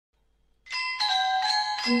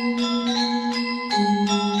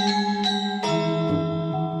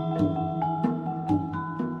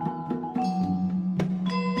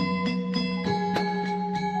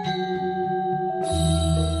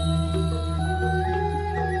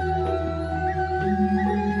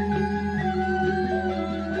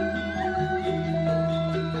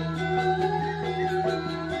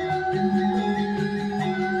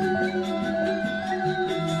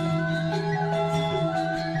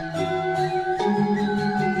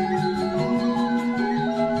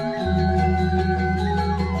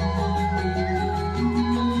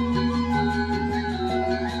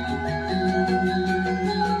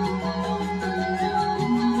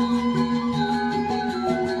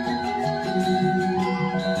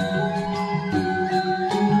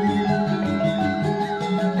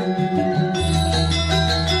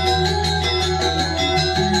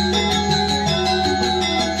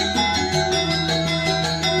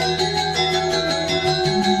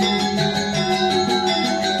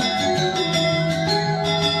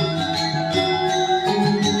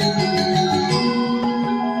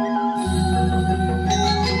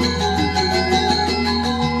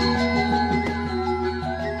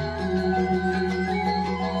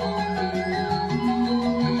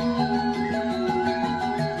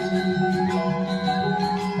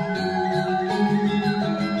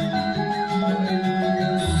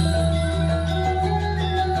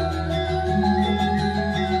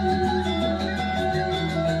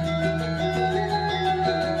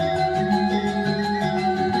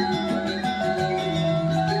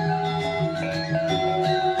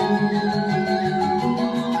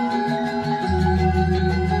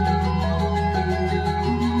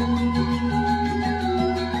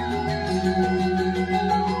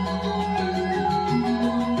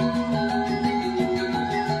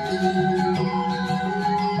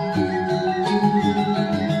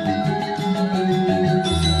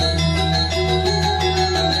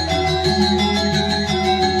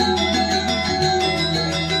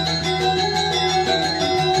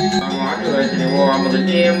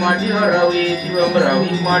Rawi siwa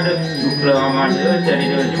merawi madu dukla madu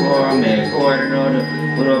jadi dua mekor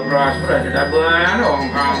pura praspra daban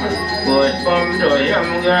ongkang buat pemdoyam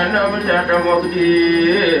gana berada mukti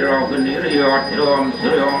rokni riot rom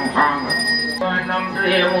sriongkang enam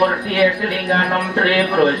tri murti selinga enam tri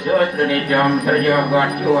proses tri jam terjaga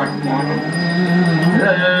cuat mon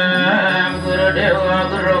guru dewa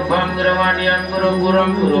guru pam guru manian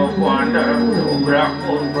guru pandar guru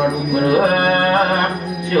brakun guru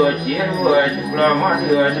Jocir buat lama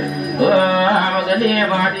dia, magani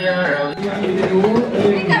madia.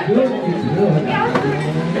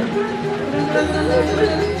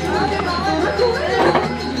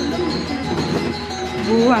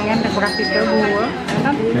 Buang kan beras itu buang,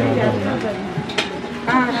 kan?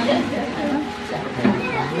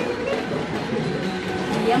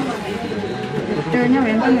 Betulnya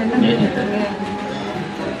benteng.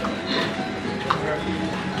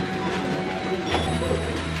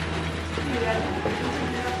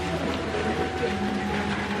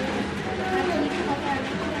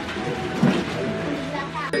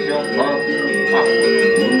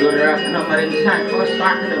 Mundur kena marisan,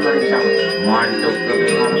 kosak kena marisan. Mantuk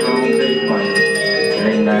kebenar kehidupan.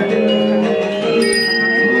 Lengkade.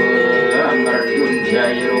 Ambarjun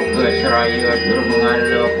Jero Kesraya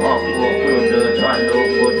Turmangala Paku Kuda Tando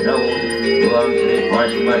Kudau Tuang Sri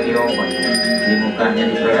Pasmati Oman di mukanya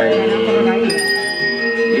diperai.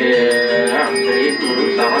 Sri Guru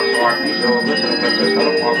Saraswati Soga Saraswati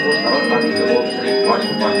Paku Saraswati Soga Sri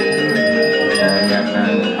Pasmati dan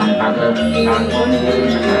Anggara Santun Guru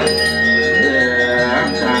Sekar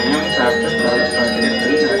Sayang Sabtu Saraswati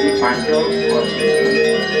Sri Nadi Pancol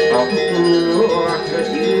Aku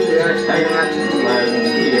sedia sayang lain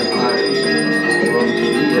dia hari belum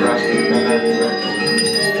dirasa dengan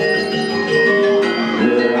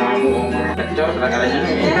kamu kecil sekalinya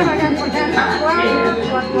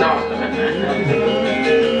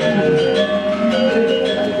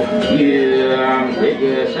yang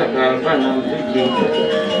sekal panam suci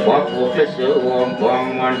waktu kesuwam bang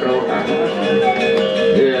mandroha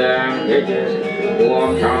yang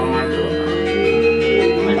uang tangan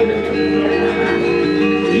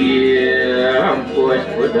puas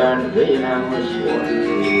pudan keinang mesua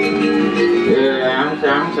yang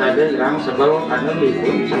sang sadar yang sebelum anu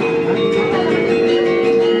ikut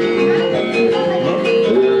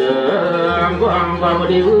bang bang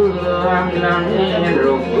diulang langit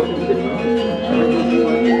rumput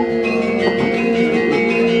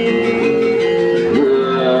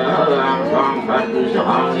bang batu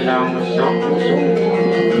soal yang mesok musuh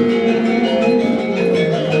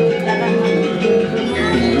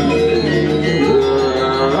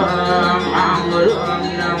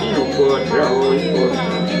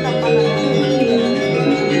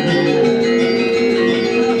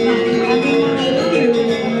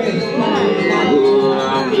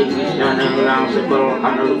sanang lang sebel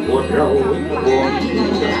kana luput raw bom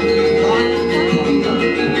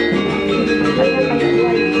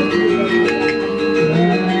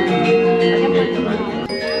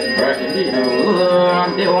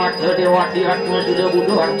Dewati Atma sudah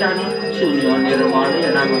budu arcana sunyo nirmali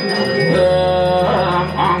nama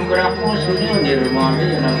Anggara sunyo nirmali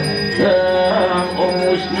nama Om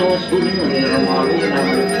Wisnu sunyo nirmali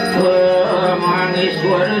nama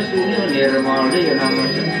Maniswara sunyo nirmali nama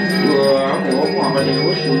Om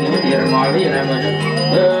Mahadewa sunyo nirmali nama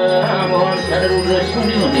Om Sadarudra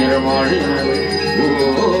sunyo nirmali nama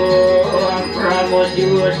Om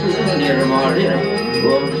Pramodjiwa sunyo nirmali nama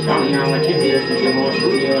Om Sang Yang Cipta Susimo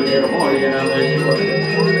Sunyo Nirmali Nama Siva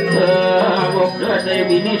Om Dasa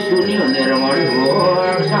Bini Sunyo Nirmali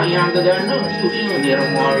Om Sang Yang Gegana Sunyo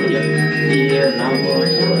Nirmali Dia Nama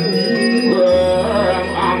Siva Om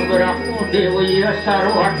Anggara Dewa Ya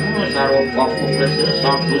Sarwatma Sarwapapu Prasa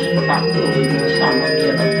Sampus Petaku Sama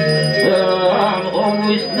Kira Om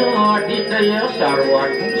Wisnu Aditya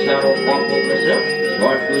Sarwatma Sarwapapu Prasa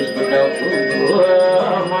Sampus Petaku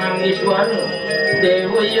Mangiswara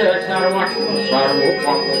Dewa ya sarwatma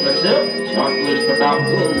sarwapaku prasa satus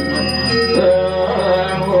petaku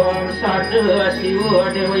Om Sada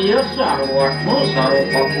Siwa Dewa ya sarwatma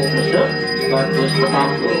sarwapaku prasa satus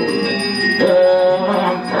petaku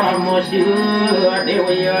Om Pramo Siwa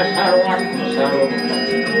Dewa ya sarwatma sarwapaku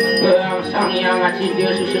Om Sang Yang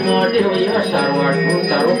Cipta Susino Dewa ya sarwatma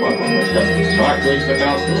sarwapaku prasa satus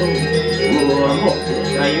petaku Om Mokta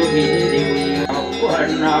Sayubini Dewa ya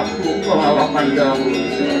warna bawa pandang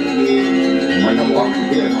mana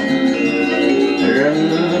waktu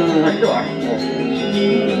rendah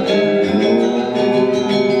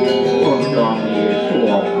pandang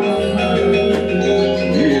Yesus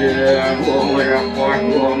ya merapat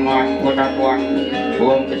mat merapat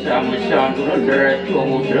kesama-sama derajat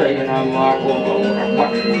mudra nama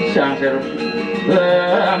merapat sang ser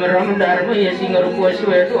meram dharma ya singa rupa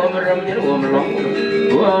suetu meram jer melam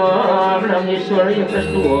Om Langishwara ya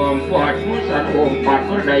Kristu Om Patmu Sat Om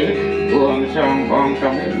Patmu Daya Om Sang Kong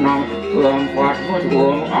Sang Nam Om Patmu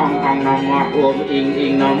Om Ang Ang Nama Om Ing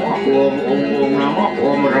Ing Nama Om Ung Nama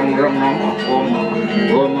Om Rang Rang Nama Om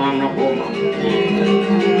Ang Nama Om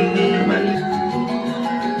kembali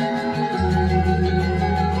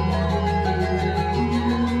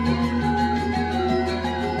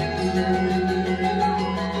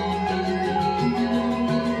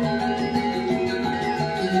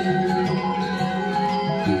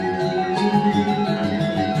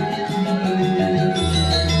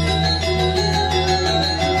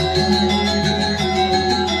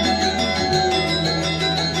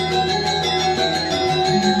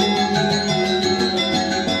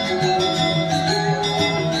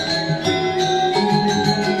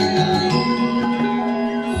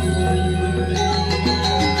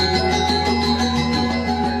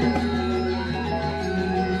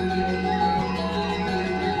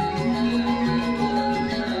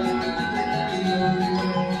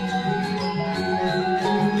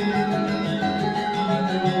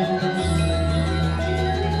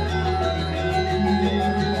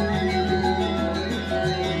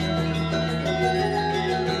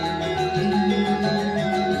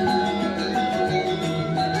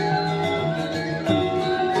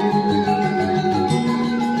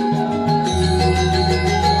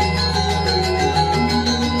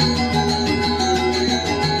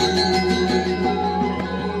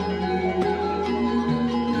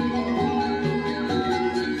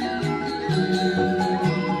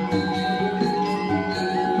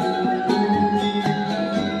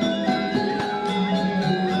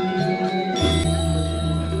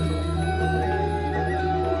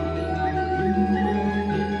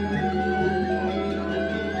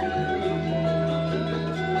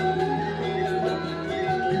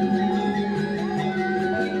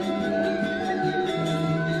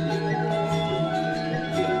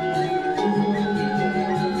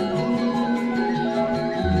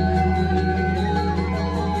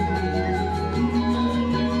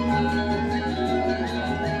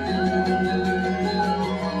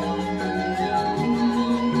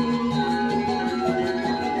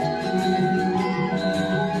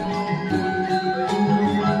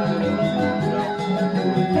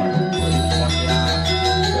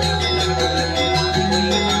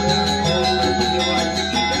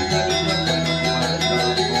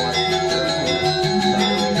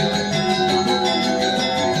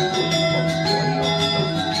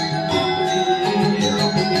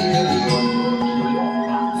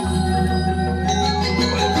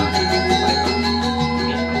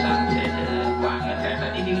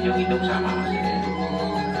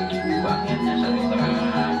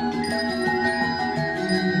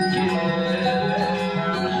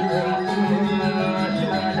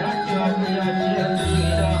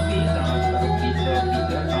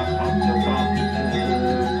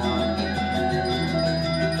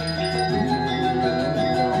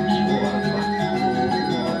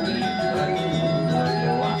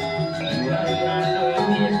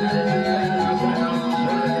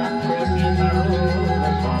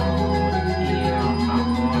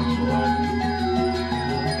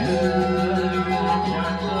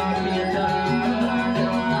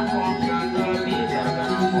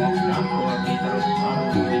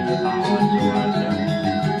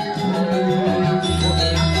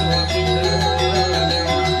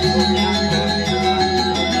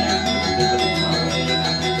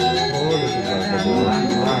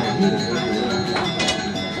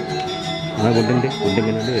gunting deh,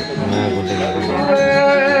 guntingin dulu. Nah, guntingin dulu.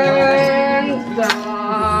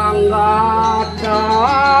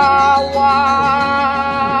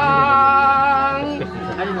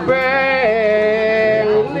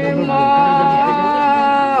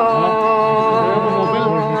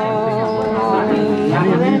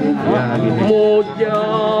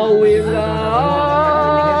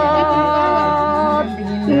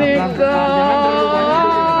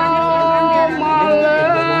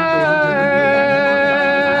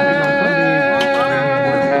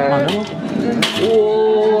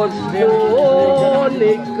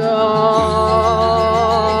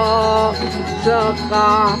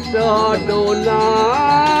 Dodonan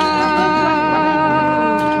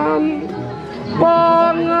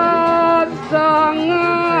pengesangan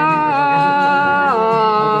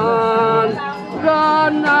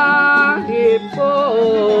ganahipun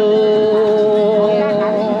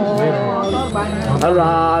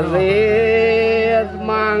laris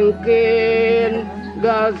mangkin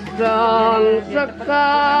gesang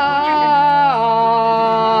sekah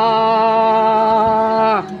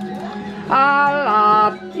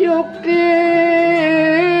alat yuki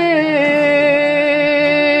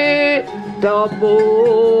tebu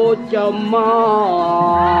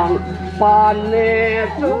cemang pane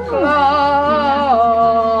sukla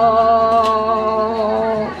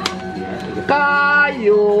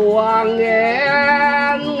kayu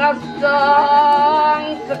angin ngesang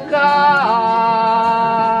sekah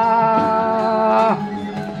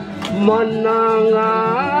menangan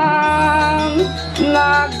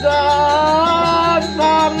naga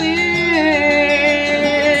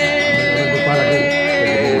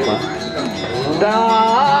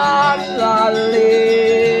dan lali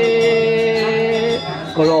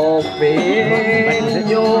klopin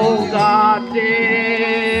juga de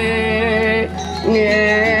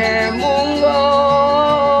ngemunggo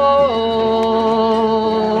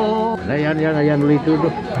Layan dulu itu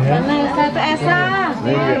tuh. Mana satu Esa?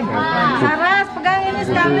 Saras pegang ini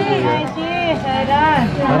sekali.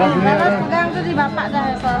 Saras pegang tuh di bapak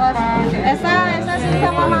dah Saras. Esa sini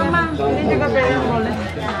sama mama. Ini juga pegang boleh.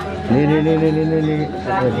 Nih.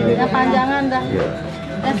 Ya panjangan dah.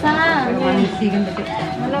 Esa.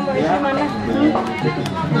 Mana mau isi mana?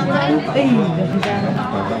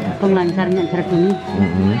 Penglancarnya cara ini.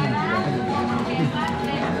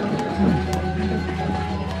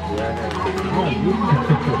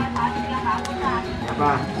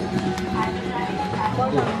 Apa?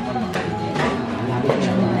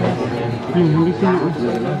 Di sini.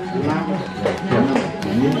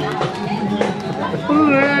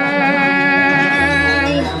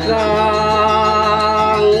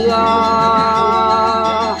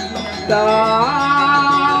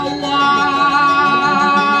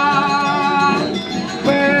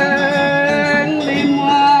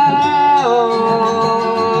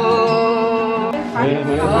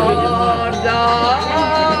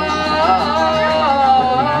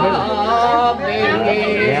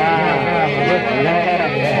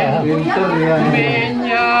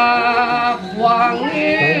 minyak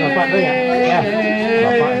wangi. Bapak tuh ya? Ya.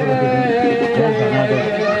 Bapak suruh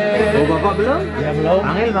oh, Bapak belum? Ya belum.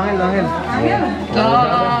 Panggil.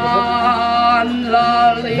 Dan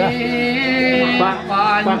lali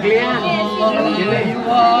Pak Klian.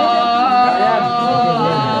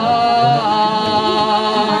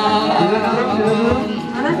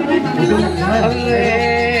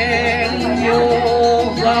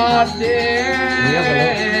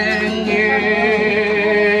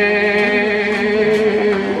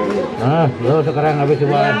 Nah, lo sekarang habis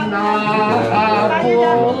coba.